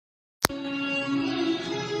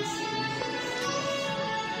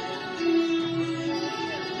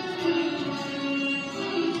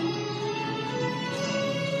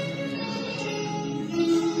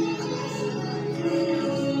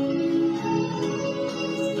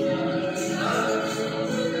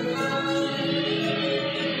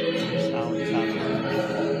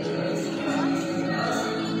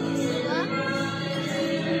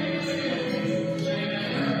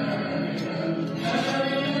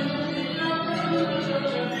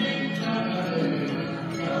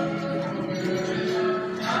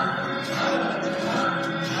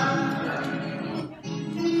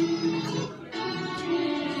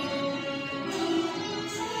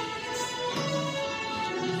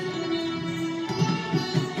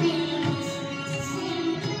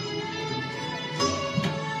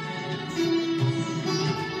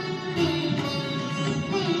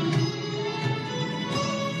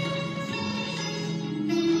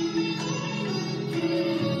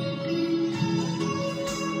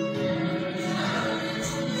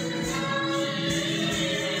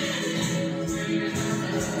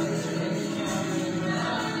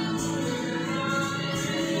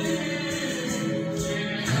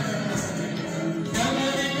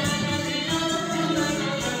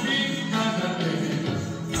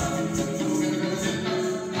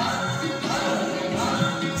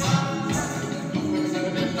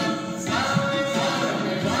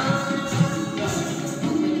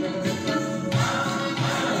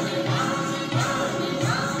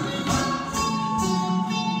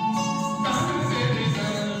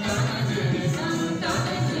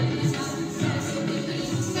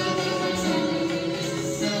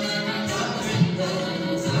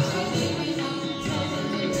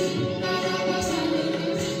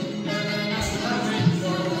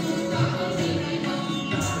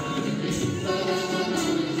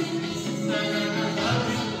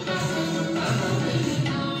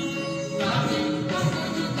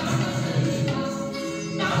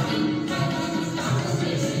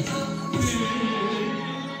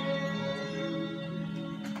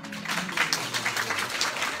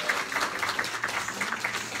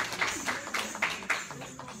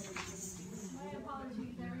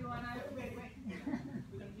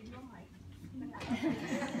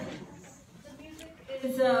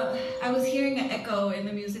I was hearing an echo in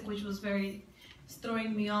the music, which was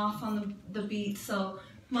throwing me off on the beat. So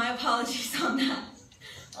my apologies on that.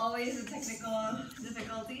 Always a technical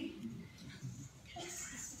difficulty.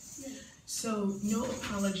 So no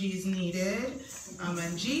apologies needed.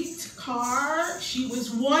 Manjeet Kaur, she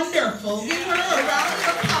was wonderful. Give her a round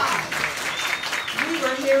of applause. We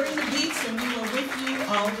were hearing the beats and we were with you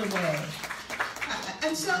all the way.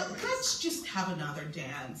 And so let's just have another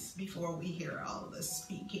dance before we hear all this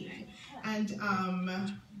speaking. And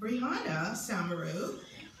Brianna Samaru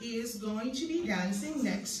is going to be dancing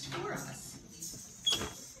next for us.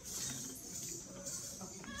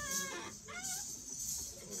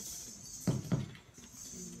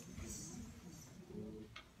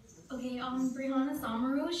 Okay, Brianna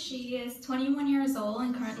Samaru, she is 21 years old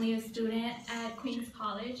and currently a student at Queens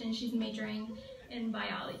College, and she's majoring in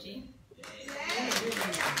biology.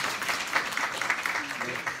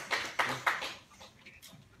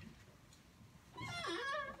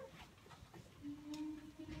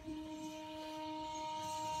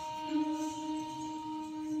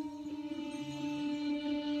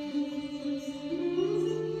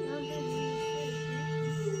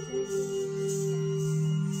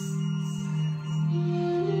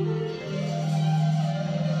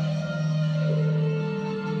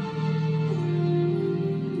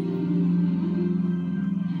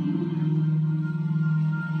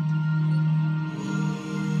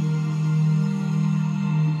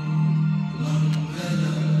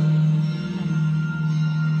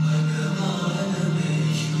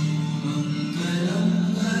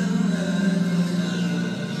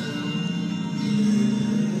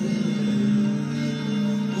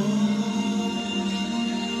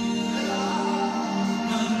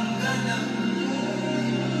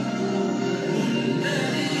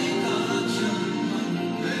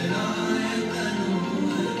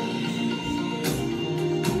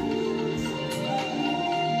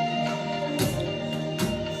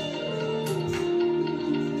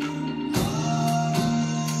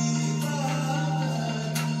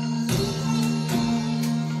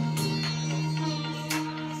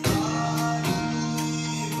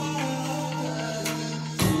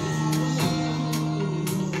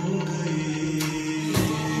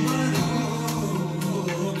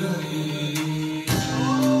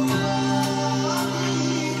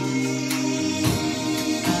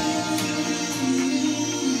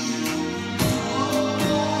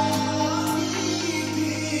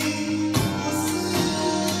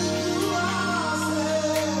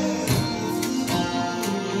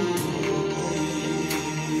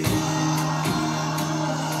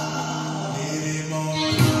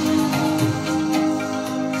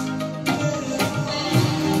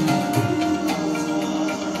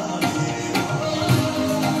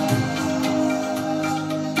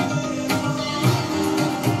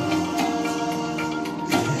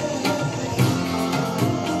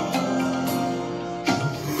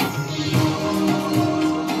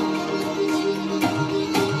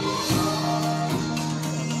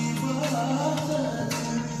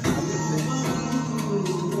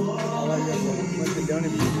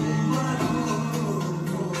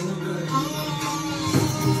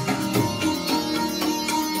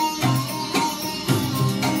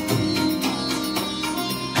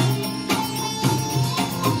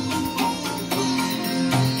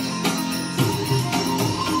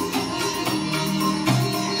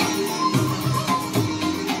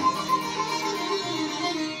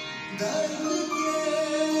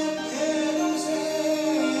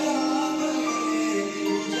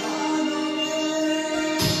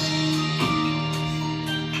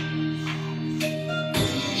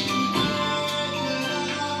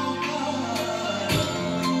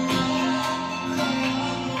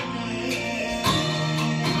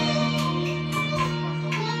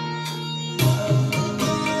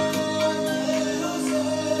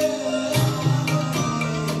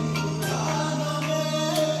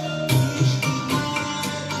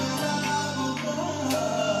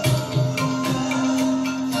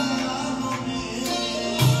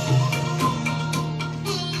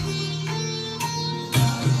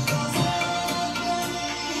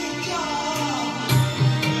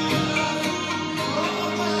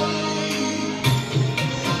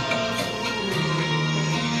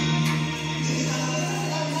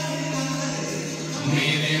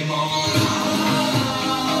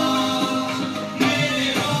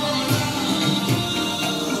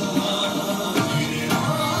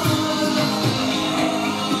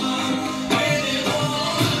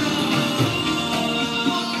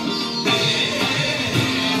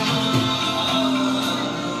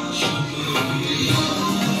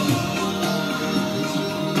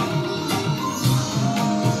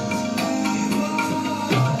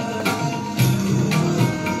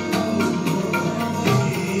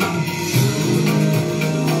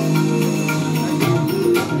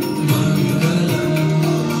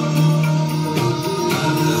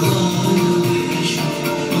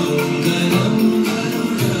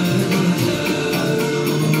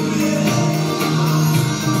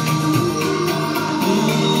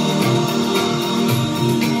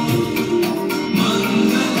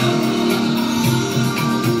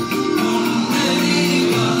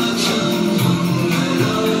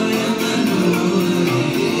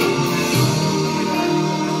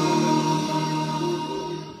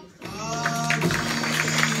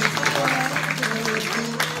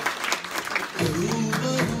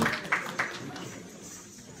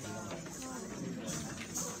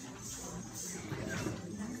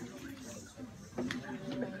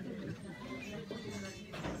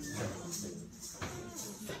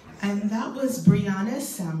 And that was Brianna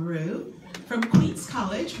Samaru from Queens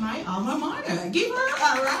College, my alma mater. Give her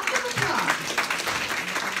a round of applause.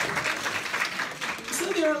 So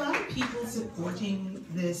there are a lot of people supporting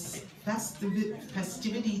this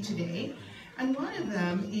festivity today, and one of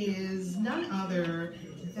them is none other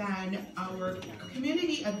than our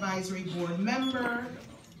Community Advisory Board member.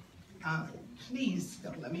 Please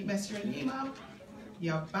don't let me mess your name up.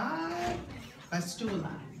 Yabad Bastula.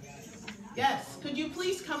 Yes, could you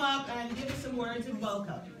please come up and give us some words of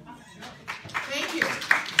welcome? Thank you.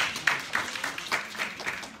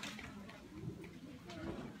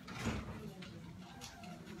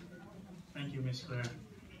 Thank you, Ms. Claire.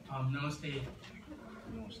 Namaste.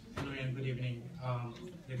 Hello and good evening,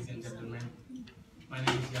 ladies and gentlemen. My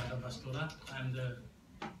name is Yadav Bastola. I'm the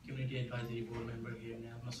Community Advisory Board member here in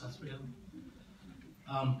Almas Hospital.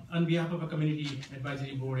 On behalf of a Community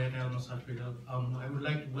Advisory Board at Almas Hospital, I would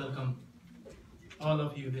like to welcome all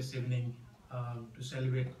of you this evening to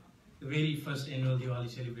celebrate the very first annual Diwali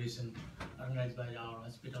celebration organized by our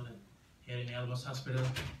hospital here in Almas Hospital.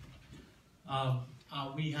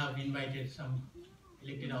 We have invited some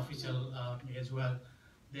elected officials as well.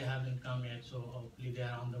 They haven't come yet, so hopefully they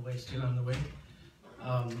are on the way, still on the way.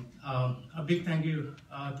 A big thank you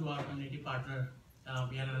to our community partner,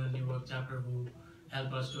 Rupantaran Media chapter, who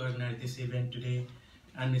helped us to organize this event today,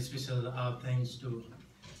 and a special thanks to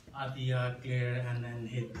Atia, Claire, and then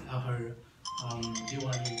her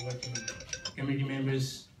Diwali working committee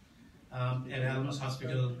members at Almas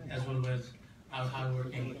Hospital, as well as our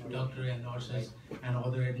hardworking doctor and nurses and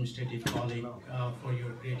other administrative colleagues for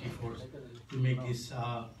your great efforts to make this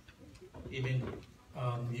event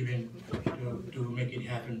to make it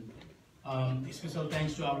happen. Special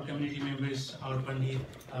thanks to our community members, our Pandit,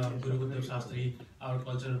 Guru Uddhav Shastri, our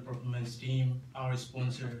cultural performance team, our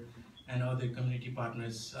sponsor, and other community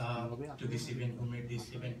partners to this event who made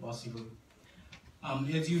this event possible.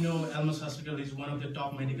 As you know, Almas Hospital is one of the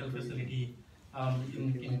top medical facilities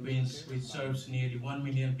in Queens, which serves nearly 1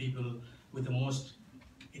 million people with the most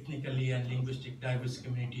ethnically and linguistic diverse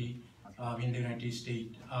community in the United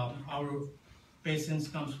States. Our patients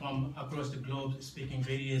come from across the globe, speaking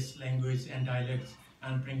various languages and dialects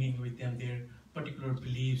and bringing with them their particular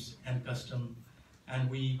beliefs and custom, and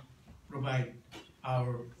we provide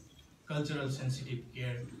our cultural sensitive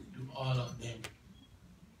care to all of them.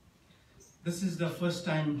 This is the first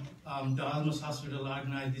time the Almas Hospital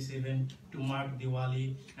organized this event to mark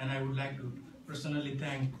Diwali, and I would like to personally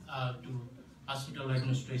thank to hospital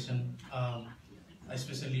administration,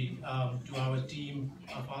 especially to our team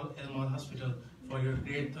of Almas Hospital for your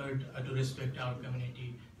great thought to respect our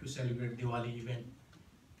community to celebrate Diwali event.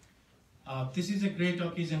 This is a great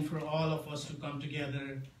occasion for all of us to come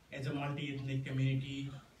together as a multi-ethnic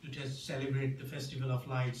community to just celebrate the Festival of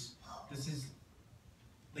Lights. This is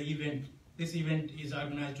the event. This event is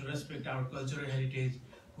organized to respect our cultural heritage,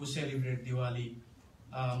 who celebrate Diwali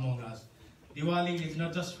among us. Diwali is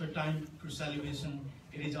not just for time for celebration,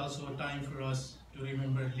 it is also a time for us to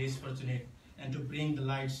remember less fortunate and to bring the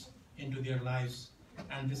lights into their lives.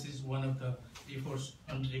 And this is one of the efforts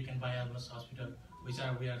undertaken by Almas Hospital, which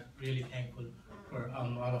we are really thankful for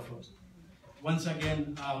all of us. Once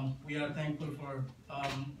again, we are thankful for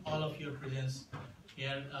all of your presence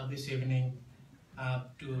here this evening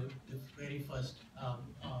to the very first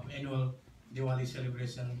annual Diwali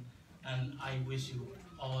celebration, and I wish you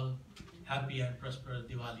all happy and prosperous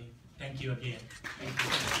Diwali. Thank you again. Thank you.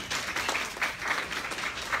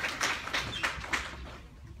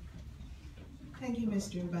 Thank you,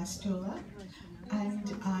 Mr. Bastola. And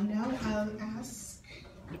now I'll ask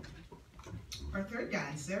our third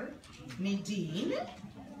dancer, Nadine,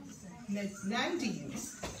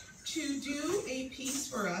 to do a piece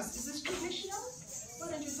for us. Is this traditional? Why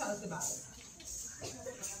don't you tell us about it?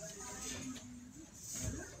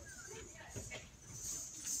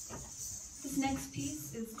 This next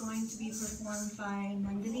piece is going to be performed by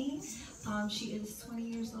Nandini. She is 20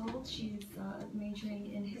 years old. She's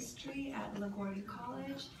majoring in history at LaGuardia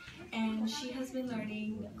College, and she has been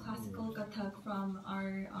learning classical Kathak from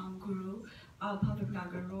our guru, Pavik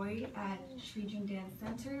Nagar Roy, at Srijun Dance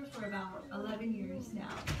Center for about 11 years now.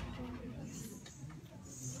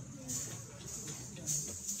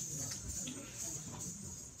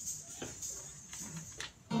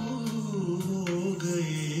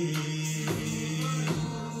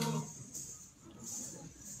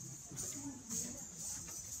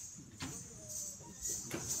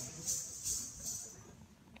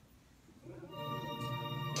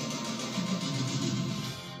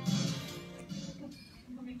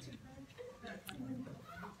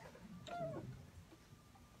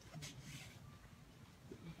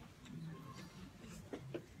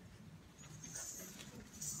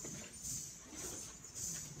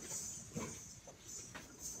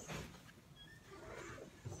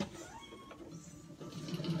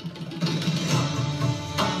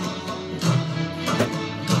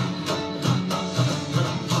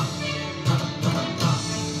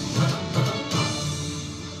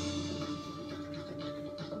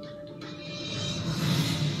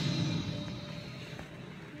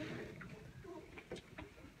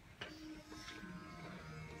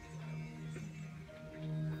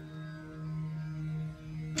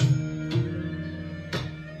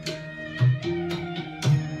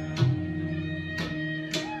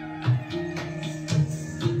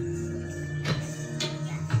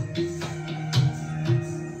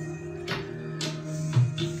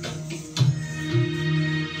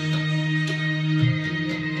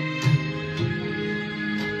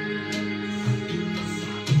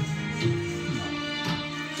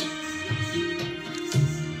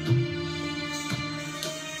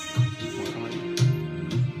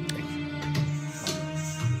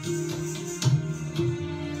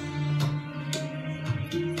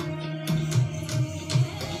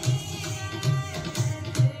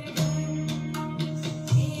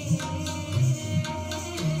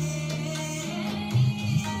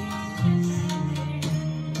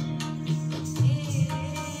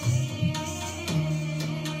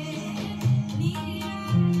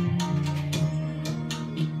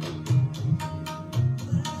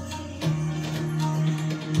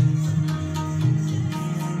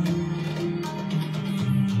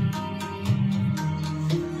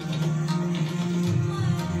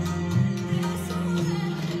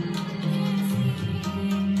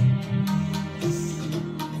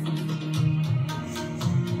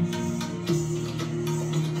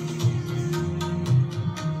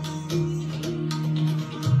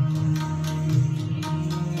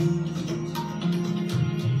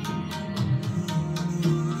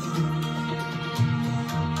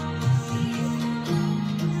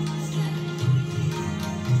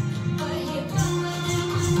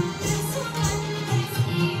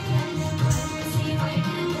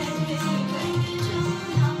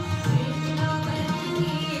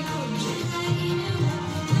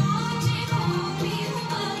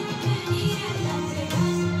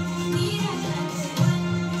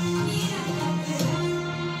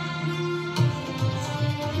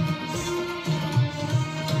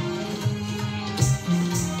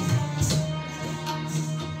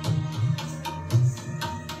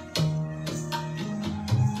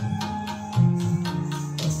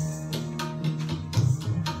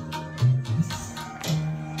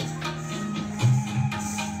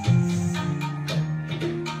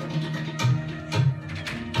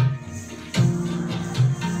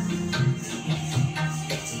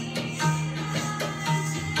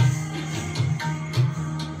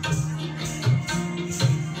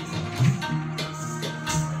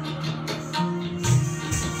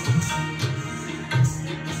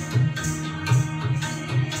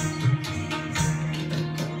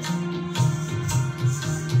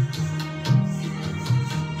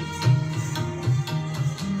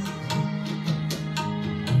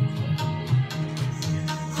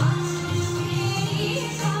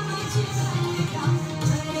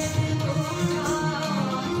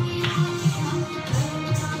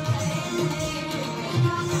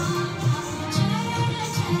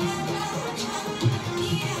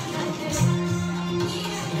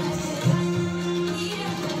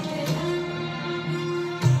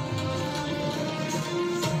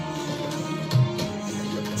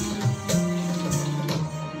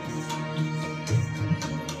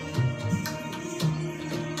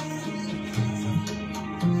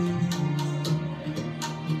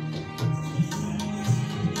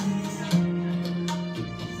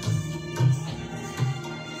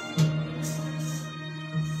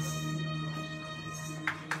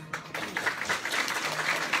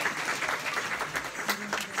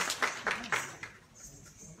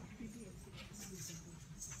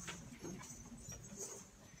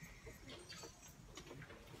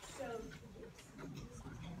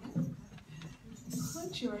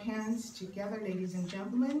 put your hands together, ladies and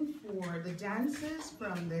gentlemen, for the dances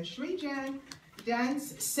from the Shrijan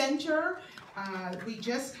Dance Center. We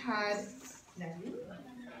just had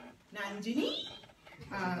Nandini,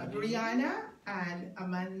 Brianna, and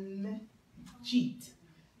Amanjeet.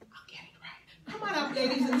 I'll get it right. Come on up,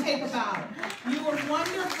 ladies, and take a bow. You were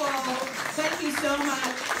wonderful. Thank you so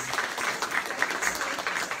much.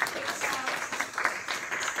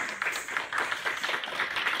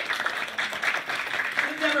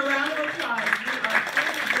 Give them a round of applause. We are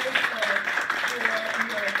very grateful for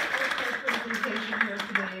your presentation here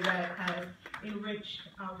today that has enriched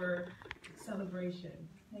our celebration.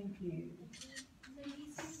 Thank you.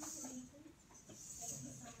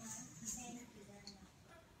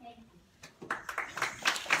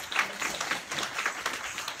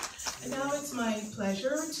 And now it's my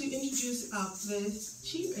pleasure to introduce the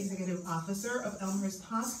Chief Executive Officer of Elmhurst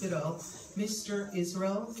Hospital, Mr.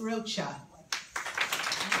 Israel Rocha.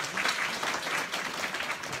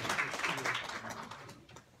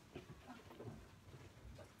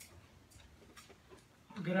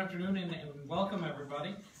 Good afternoon and welcome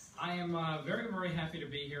everybody. I am very, very happy to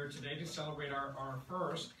be here today to celebrate our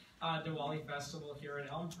first Diwali festival here at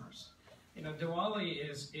Elmhurst. You know, Diwali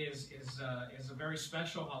is a very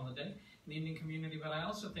special holiday in the Indian community, but I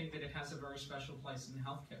also think that it has a very special place in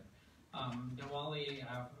healthcare. Diwali,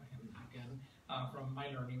 again, from my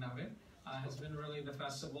learning of it, has been really the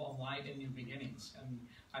festival of light and new beginnings. And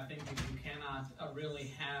I think that you cannot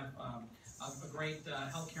really have a great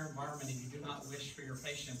healthcare environment if you do not wish for your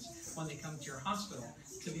patients when they come to your hospital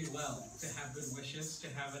to be well, to have good wishes, to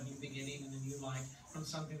have a new beginning and a new life from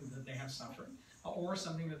something that they have suffered or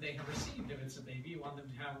something that they have received. If it's a baby, you want them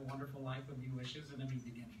to have a wonderful life with new wishes and a new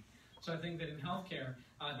beginning. So I think that in healthcare,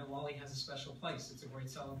 Diwali has a special place. It's a great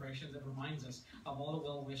celebration that reminds us of all the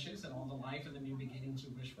well wishes and all the life and the new beginnings we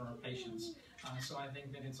wish for our patients. So I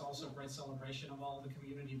think that it's also a great celebration of all the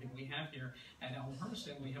community that we have here at Elmhurst,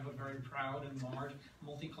 and we have a very proud and large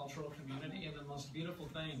multicultural community. And the most beautiful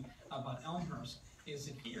thing about Elmhurst is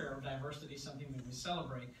that here, diversity is something that we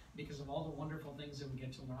celebrate because of all the wonderful things that we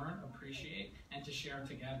get to learn, appreciate, and to share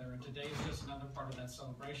together. And today is just another part of that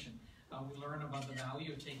celebration. We learn about the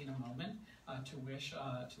value of taking a moment to wish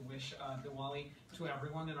Diwali to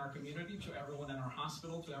everyone in our community, to everyone in our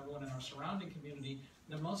hospital, to everyone in our surrounding community,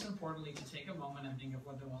 and most importantly, to take a moment and think of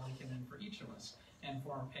what Diwali can mean for each of us and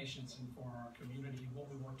for our patients and for our community and what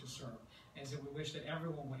we work to serve. And so we wish that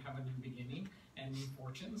everyone would have a new beginning and new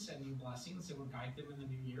fortunes and new blessings that would guide them in the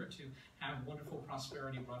new year to have wonderful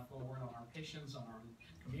prosperity brought forward on our patients, on our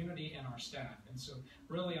community, and our staff. And so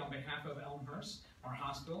really on behalf of Elmhurst, our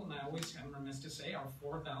hospital, and I always am remiss to say our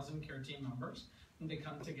 4,000 care team members, when they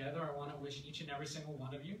come together, I want to wish each and every single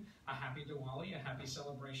one of you a happy Diwali, a happy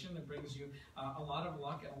celebration that brings you a lot of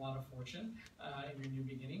luck and a lot of fortune in your new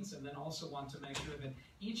beginnings. And then also want to make sure that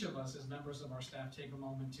each of us as members of our staff take a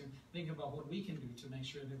moment to think about what we can do to make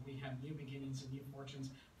sure that we have new beginnings and new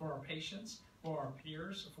fortunes for our patients, for our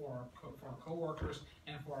peers, for our co-workers,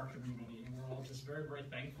 and for our community. And we're all just very, very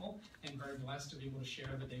thankful and very blessed to be able to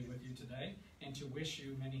share the day with you today and to wish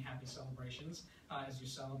you many happy celebrations as you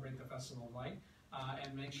celebrate the Festival of Light.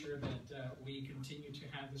 And make sure that we continue to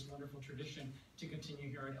have this wonderful tradition to continue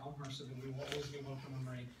here at Elmhurst so that we will always be able to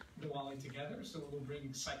commemorate Diwali together, so it will bring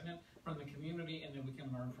excitement from the community and that we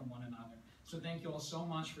can learn from one another. So thank you all so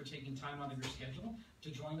much for taking time out of your schedule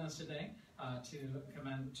to join us today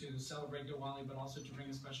to celebrate Diwali, but also to bring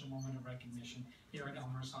a special moment of recognition here at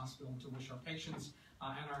Elmhurst Hospital and to wish our patients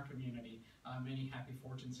and our community many happy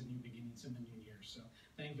fortunes and new beginnings in the new year. So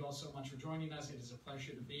thank you all so much for joining us. It is a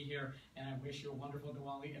pleasure to be here, and I wish you a wonderful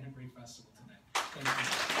Diwali and a great festival today. Thank you.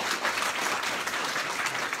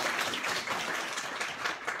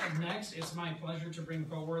 And next, it's my pleasure to bring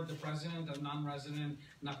forward the president of Non-Resident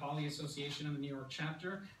Nepali Association in the New York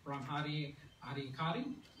chapter, Ramhari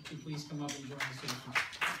Adhikari. If you please come up and join us to the front.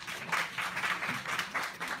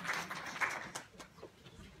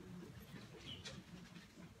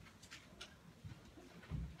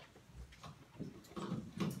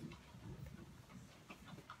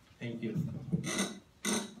 Thank you.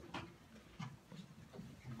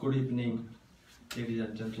 Good evening, ladies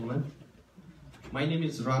and gentlemen. My name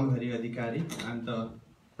is Ramhari Adhikari. I'm the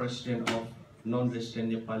president of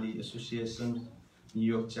Non-Resident Nepali Association New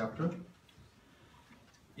York chapter.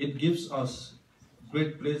 It gives us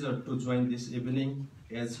great pleasure to join this evening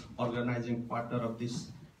as organizing partner of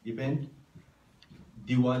this event.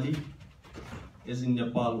 Diwali, as in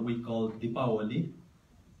Nepal we call Deepawali,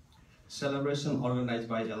 celebration organized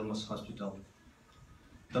by Elmhurst Hospital.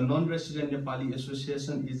 The Non-Resident Nepali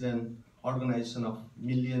Association is an organization of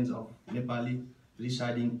millions of Nepali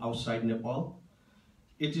residing outside Nepal.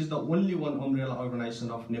 It is the only one umbrella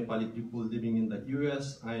organization of Nepali people living in the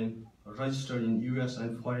US and registered in US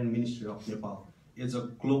and Foreign Ministry of Nepal. It's a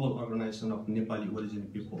global organization of Nepali origin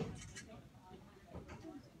people.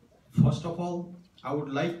 First of all, I would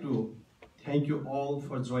like to thank you all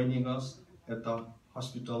for joining us at the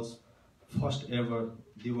hospital's first ever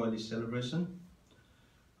Diwali celebration.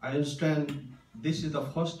 I understand this is the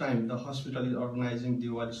first time the hospital is organizing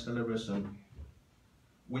Diwali celebration.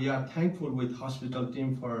 We are thankful with hospital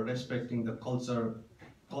team for respecting the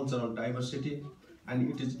cultural diversity, and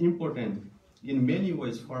it is important in many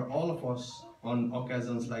ways for all of us on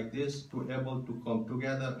occasions like this to able to come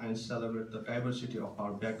together and celebrate the diversity of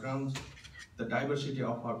our backgrounds, the diversity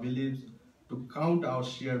of our beliefs, to count our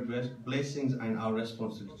shared blessings and our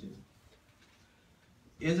responsibilities.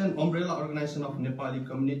 As an umbrella organization of Nepali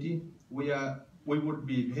community, we would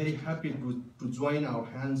be very happy to join our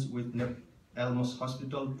hands with Elmhurst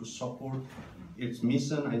Hospital to support its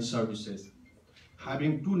mission and services.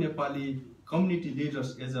 Having two Nepali community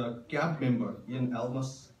leaders as a CAB member in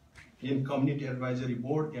Elmhurst in Community Advisory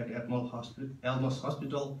Board at Elmhurst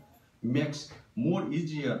Hospital makes more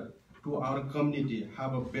easier to our community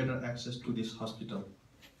have a better access to this hospital.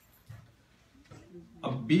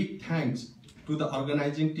 A big thanks to the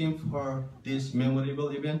organizing team for this memorable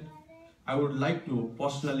event. I would like to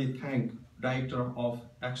personally thank Director of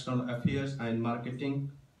External Affairs and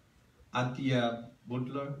Marketing, Atia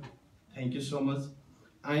Butler. Thank you so much.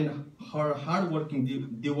 And her hard-working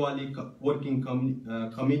Diwali working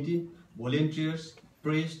committee, volunteers,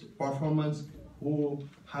 press, performance, who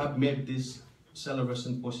have made this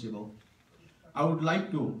celebration possible. I would like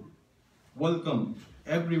to welcome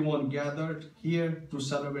everyone gathered here to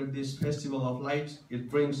celebrate this Festival of Lights. It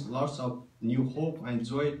brings lots of new hope and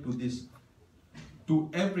joy to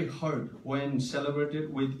every heart when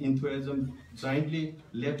celebrated with enthusiasm jointly.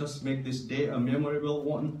 Let us make this day a memorable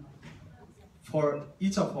one for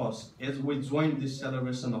each of us as we join this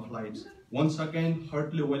celebration of lights. Once again,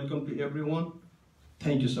 heartily welcome to everyone.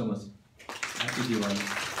 Thank you so much. Happy Diwali.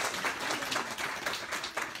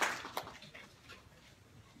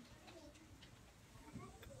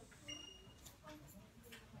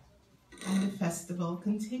 And the festival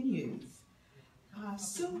continues.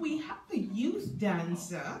 So we have a youth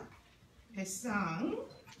dancer, Pesang.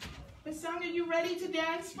 Pesang, are you ready to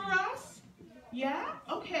dance for us? Yeah?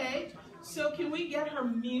 Okay. So can we get her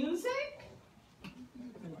music?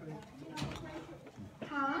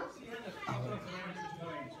 Huh?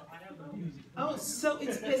 Oh, so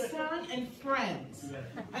it's Pesang and friends.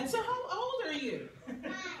 And so how old are you?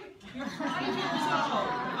 You're 5 years old.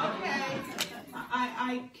 Okay.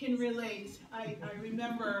 I can relate. I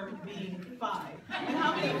remember being 5. And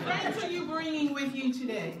how many friends are you bringing with you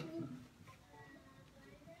today?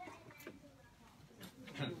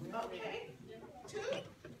 Okay. 2?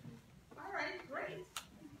 All right, great.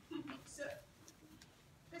 So,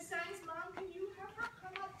 besides Mom, can you have her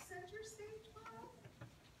come up center stage for us?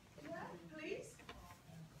 Yeah, please.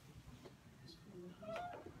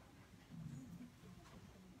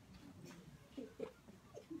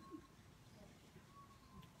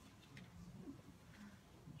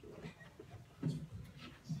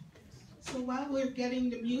 So while we're getting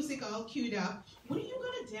the music all queued up, what are you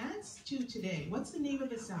going to dance to today? What's the name of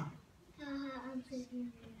the song?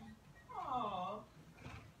 Oh.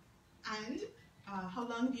 And how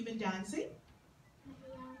long have you been dancing?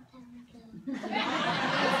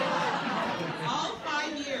 All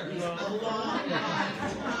 5 years. A long time.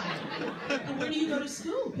 And where do you go to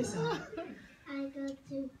school, Pisa? I go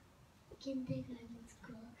to kindergarten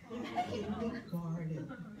school. Kindergarten.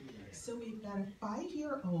 So we've got a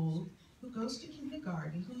 5-year-old who goes to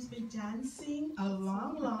kindergarten, who's been dancing a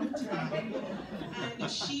long, long time.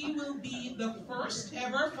 And she will be the first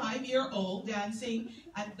ever 5-year-old dancing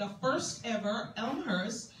at the first ever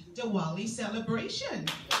Elmhurst Diwali celebration.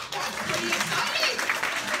 That's pretty exciting.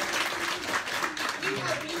 We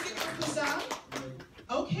have music for the song?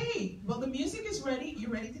 Okay, well the music is ready. You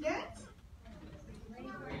ready to dance?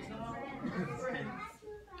 You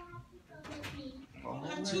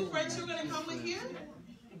have 2 friends who are going to come with you?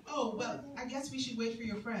 Oh, well, I guess we should wait for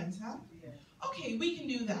your friends, huh? Okay, we can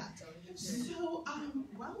do that. So,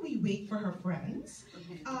 while we wait for her friends,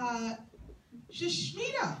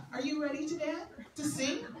 Shashmita, are you ready to dance? To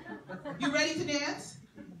sing? You ready to dance?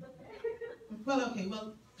 Well, okay,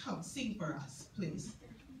 well, come, sing for us, please.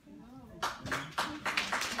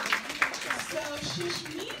 So,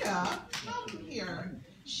 Shashmita, come here.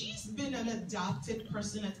 She's been an adopted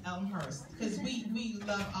person at Elmhurst because we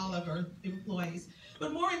love all of our employees.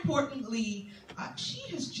 But more importantly, she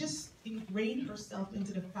has just ingrained herself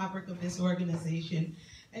into the fabric of this organization.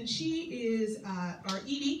 And she is our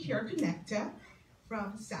ED Care Connector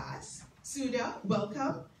from SAS. Suda,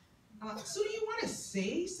 welcome. Suda, you want to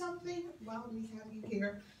say something while we have you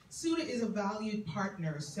here? Suda is a valued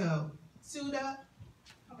partner, so Suda,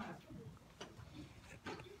 come on.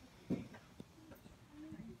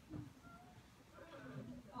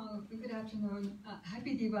 Good afternoon.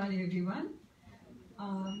 Happy Diwali, everyone.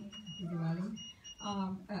 Happy Diwali.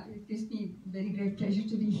 It gives me very great pleasure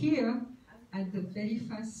to be here at the very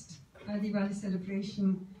first Diwali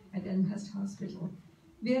celebration at Elmhurst Hospital.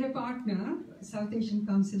 We are a partner, South Asian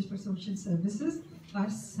Council for Social Services, or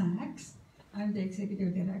SACS. I'm the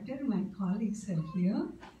executive director, and my colleagues are here.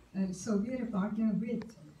 So we are a partner with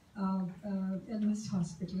Elmhurst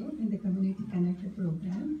Hospital in the Community Connected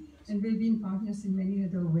program, and we've been partners in many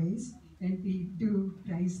other ways, and we do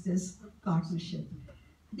prize this partnership.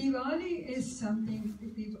 Diwali is something,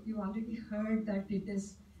 you already heard that it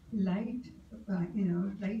is light,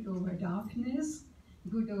 light over darkness,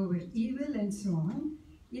 good over evil, and so on.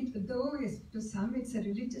 Though to some it's a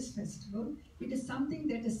religious festival, it is something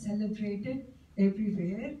that is celebrated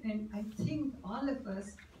everywhere, and I think all of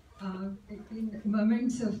us in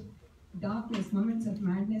moments of darkness, moments of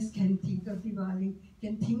madness can think of Diwali,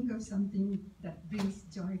 can think of something that brings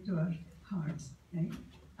joy to our hearts, right?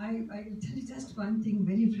 I will tell you just one thing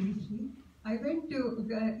very briefly. I went to,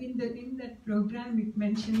 in that program it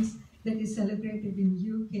mentions that is celebrated in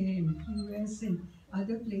UK and US and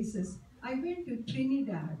other places. I went to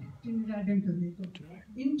Trinidad and Tobago.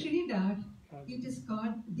 In Trinidad, it is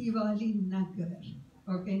called Diwali Nagar.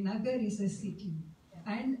 Okay, Nagar is a city.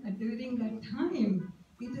 And during that time,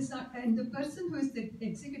 it is not, and the person who is the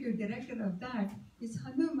executive director of that is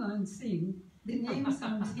Hanuman Singh. The name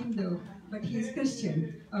sounds Hindu, but he is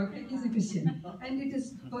Christian. Okay, he's a Christian. And it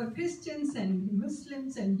is for Christians and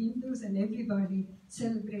Muslims and Hindus and everybody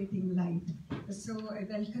celebrating light. So I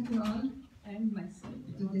welcome you all and myself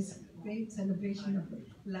to this great celebration of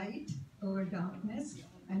light over darkness,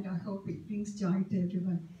 and I hope it brings joy to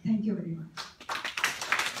everyone. Thank you very much.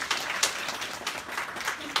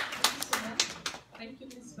 Thank you,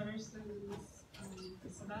 Ms. First and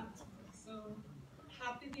Ms. Sada. So,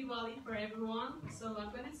 happy Diwali for everyone. So,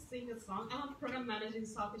 I'm going to sing a song. I'm a program manager in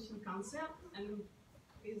South Asian Council, and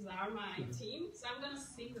these are my team. So, I'm going to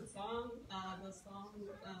sing the song. The song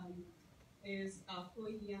is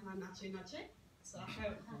Fuiyaha Nache Nache. So, I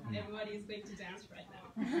hope everybody is going to dance right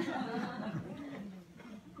now.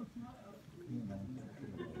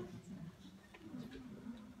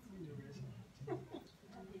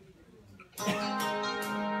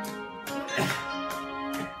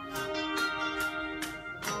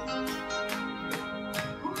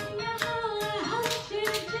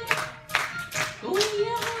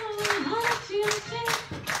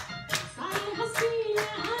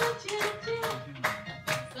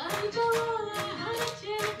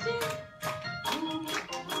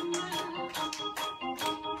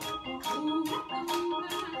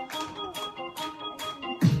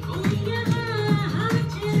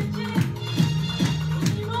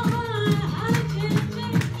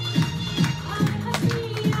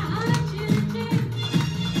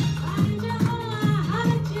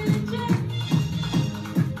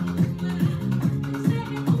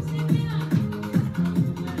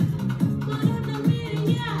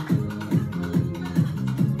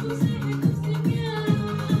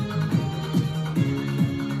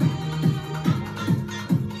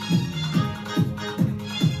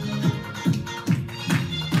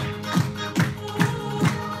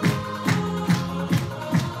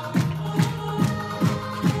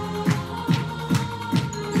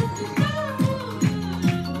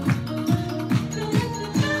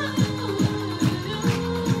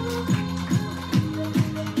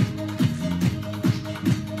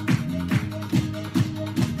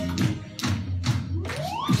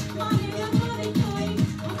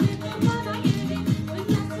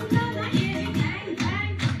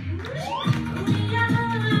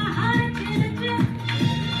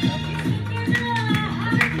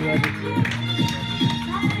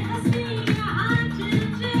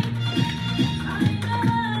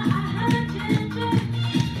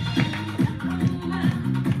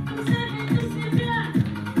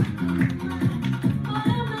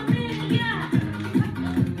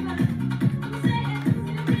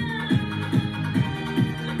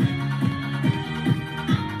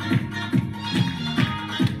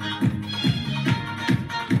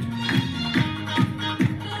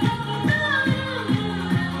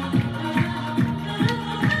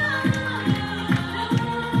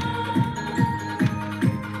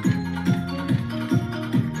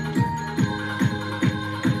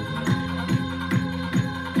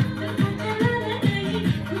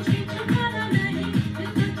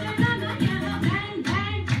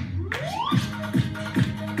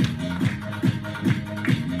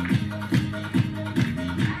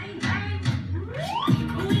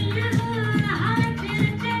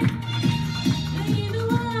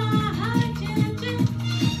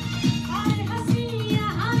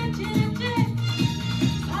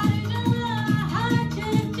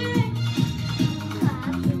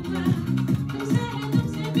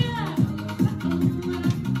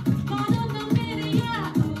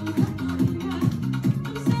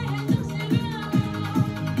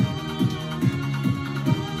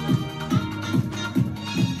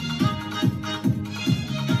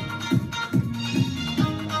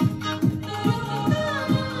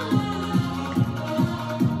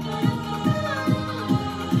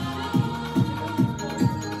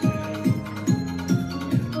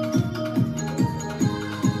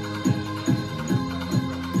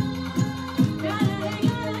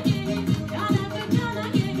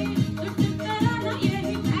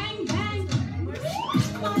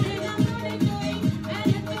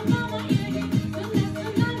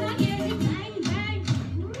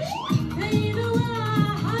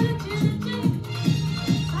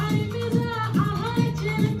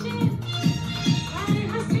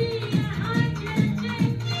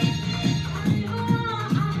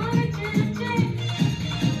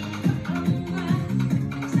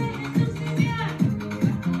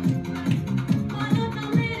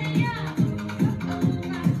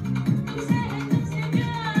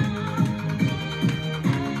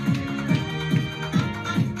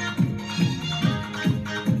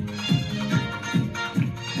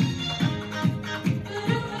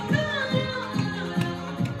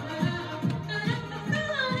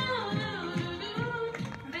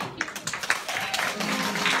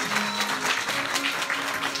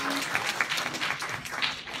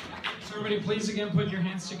 again put your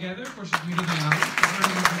hands together for Shashmita Diwali.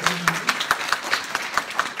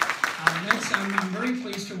 Next, I'm very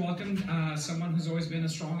pleased to welcome someone who's always been a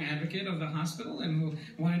strong advocate of the hospital and who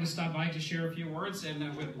wanted to stop by to share a few words, and I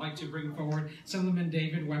would like to bring forward Seligman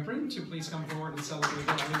David Weprin to please come forward and celebrate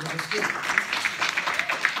Diwali with us too.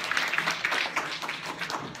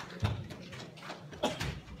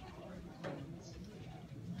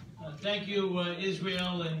 Thank you,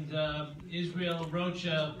 Israel, and Israel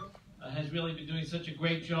Rocha has really been doing such a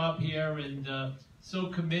great job here and so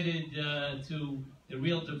committed to the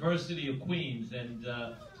real diversity of Queens, and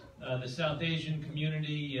the South Asian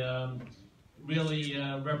community really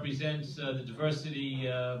represents the diversity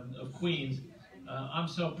of Queens. I'm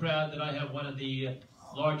so proud that I have one of the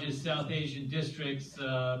largest South Asian districts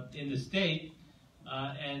in the state,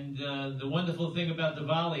 and the wonderful thing about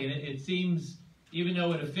Diwali, and it seems, even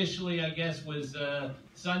though it officially, I guess, was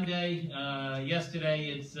Sunday, yesterday,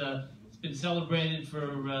 it's been celebrated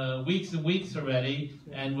for weeks and weeks already,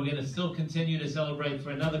 and we're going to still continue to celebrate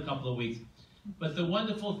for another couple of weeks. But the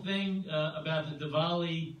wonderful thing about the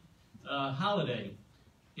Diwali holiday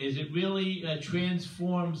is it really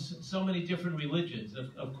transforms so many different religions.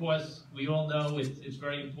 Of course, we all know it's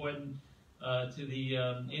very important to the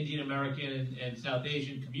Indian American and South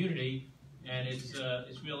Asian community, and it's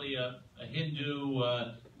really a Hindu,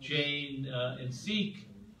 Jain, and Sikh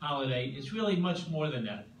holiday. It's really much more than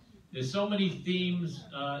that. There's so many themes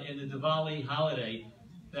in the Diwali holiday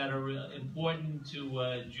that are important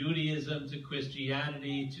to Judaism, to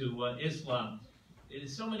Christianity, to Islam.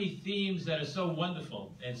 There's so many themes that are so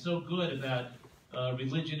wonderful and so good about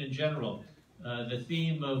religion in general. The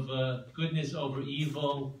theme of goodness over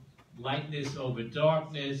evil, lightness over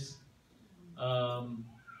darkness.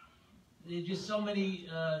 There's just so many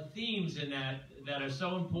themes in that are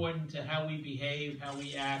so important to how we behave, how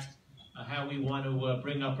we act, how we want to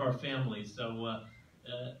bring up our families. So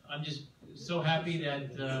I'm just so happy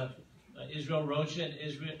that Israel Rocha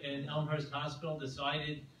and Elmhurst Hospital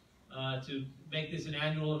decided to make this an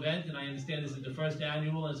annual event, and I understand this is the first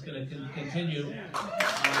annual, and it's going to continue.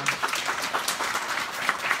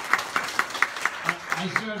 I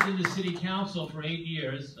served in the city council for 8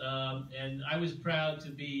 years, and I was proud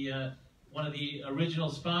to be one of the original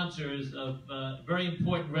sponsors of very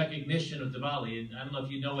important recognition of Diwali. And I don't know if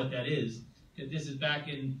you know what that is. This is back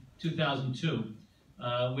in 2002,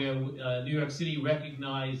 where New York City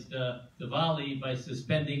recognized Diwali by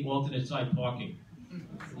suspending alternate side parking.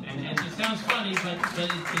 And it sounds funny, but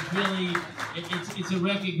it's really, it's a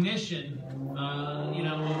recognition, you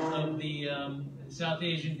know, of the South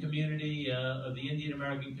Asian community, of the Indian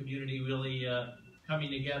American community really coming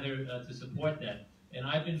together to support that. And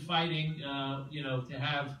I've been fighting, you know, to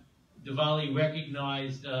have Diwali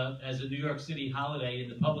recognized as a New York City holiday in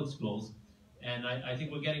the public schools. And I think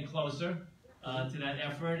we're getting closer to that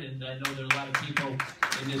effort. And I know there are a lot of people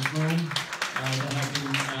in this room that have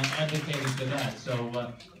been advocating for that. So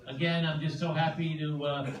again, I'm just so happy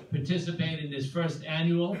to participate in this first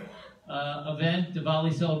annual event,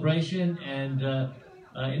 Diwali celebration. And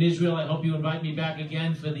in Israel, I hope you invite me back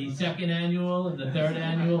again for the second annual and the third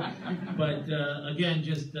annual. But again,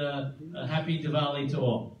 just a happy Diwali to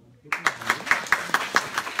all.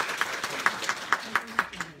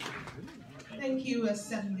 Thank you,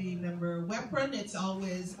 Assembly Member Weprin. It's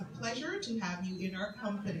always a pleasure to have you in our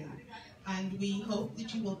company. And we hope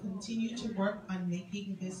that you will continue to work on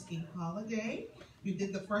making this a holiday. You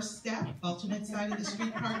did the first step, alternate side of the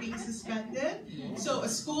street parking suspended. So a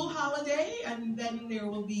school holiday, and then there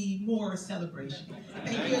will be more celebration.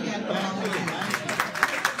 Thank you again for all of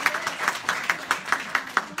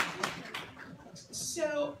you.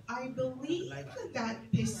 So I believe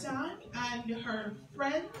that Pisan and her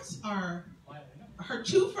friends are, her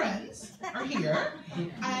two friends are here,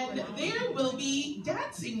 and they will be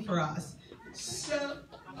dancing for us. So,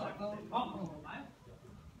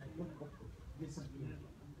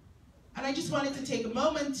 and I just wanted to take a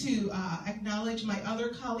moment to acknowledge my other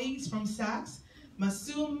colleagues from SACS,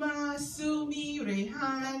 Masuma, Sumi,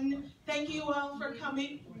 Rehan. Thank you all for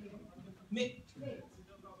coming. Mary,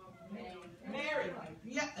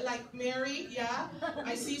 yeah, like Mary, yeah.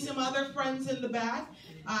 I see some other friends in the back.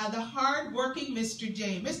 The hard-working Mr.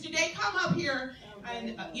 J. Mr. J, come up here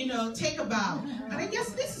and, you know, take a bow. And I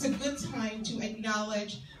guess this is a good time to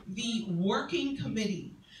acknowledge the working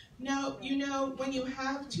committee. Now, you know, when you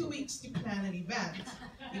have 2 weeks to plan an event,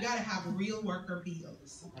 you got to have real worker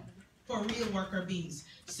bees for real worker bees.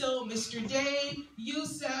 So, Mr. Day,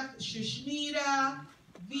 Yusuf, Shashmita,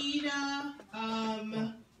 Vina,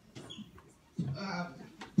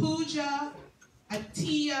 Pooja,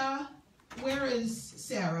 Atia, where is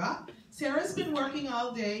Sarah? Sarah's been working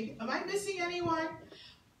all day. Am I missing anyone?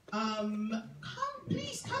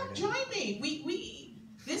 Please come join me.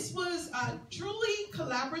 This was a truly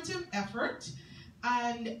collaborative effort.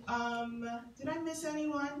 And did I miss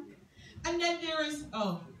anyone? And then there is,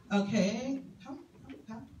 oh, okay. Come.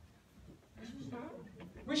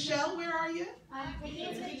 Rochelle, where are you?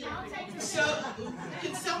 So,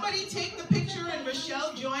 can somebody take the picture and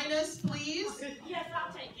Rochelle join us, please? Yes,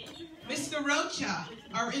 I'll take it. Mr. Rocha,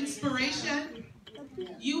 our inspiration.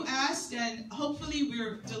 You asked, and hopefully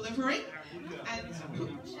we're delivering. And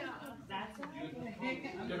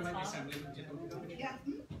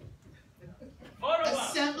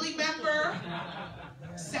Assembly member,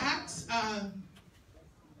 Sachs,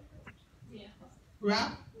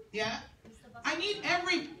 Rep, yeah. I need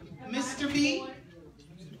every, Mr. B.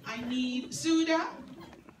 I need Suda.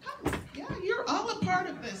 Come, yeah, you're all a part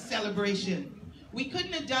of this celebration. We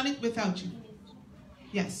couldn't have done it without you.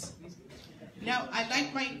 Yes. Now, I'd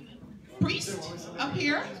like my priest up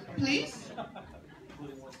here, please.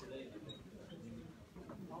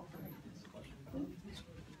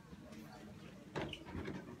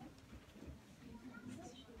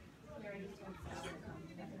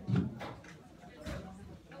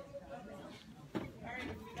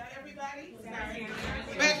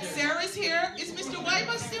 But Sarah's here. Is Mr.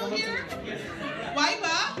 Waiba still here?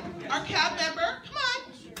 Waiba, our cab member, come on.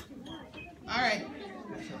 All right.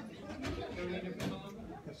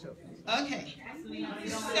 Okay.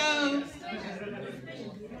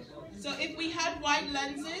 So if we had wide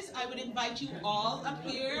lenses, I would invite you all up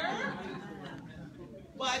here.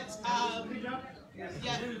 But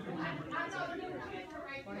yeah.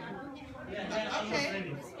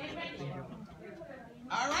 Okay.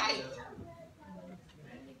 All right.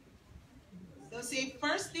 So say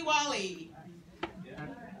first Diwali.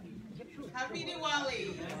 Happy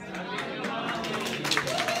Diwali.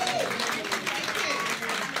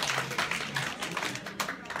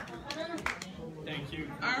 Thank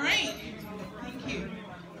you. All right. Thank you.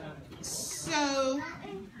 So,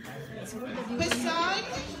 Hassan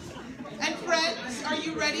and friends, are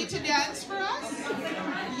you ready to dance for us?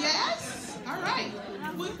 Yes? All right.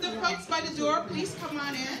 With the folks by the door, please come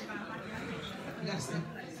on in. Yes.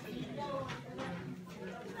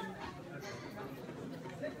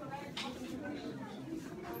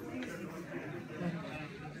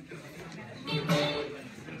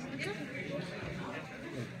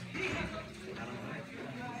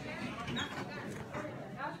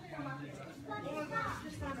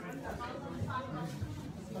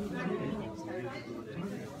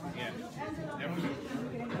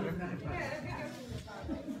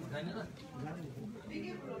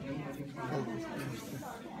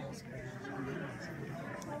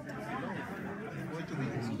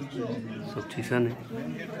 सब ठीक है नहीं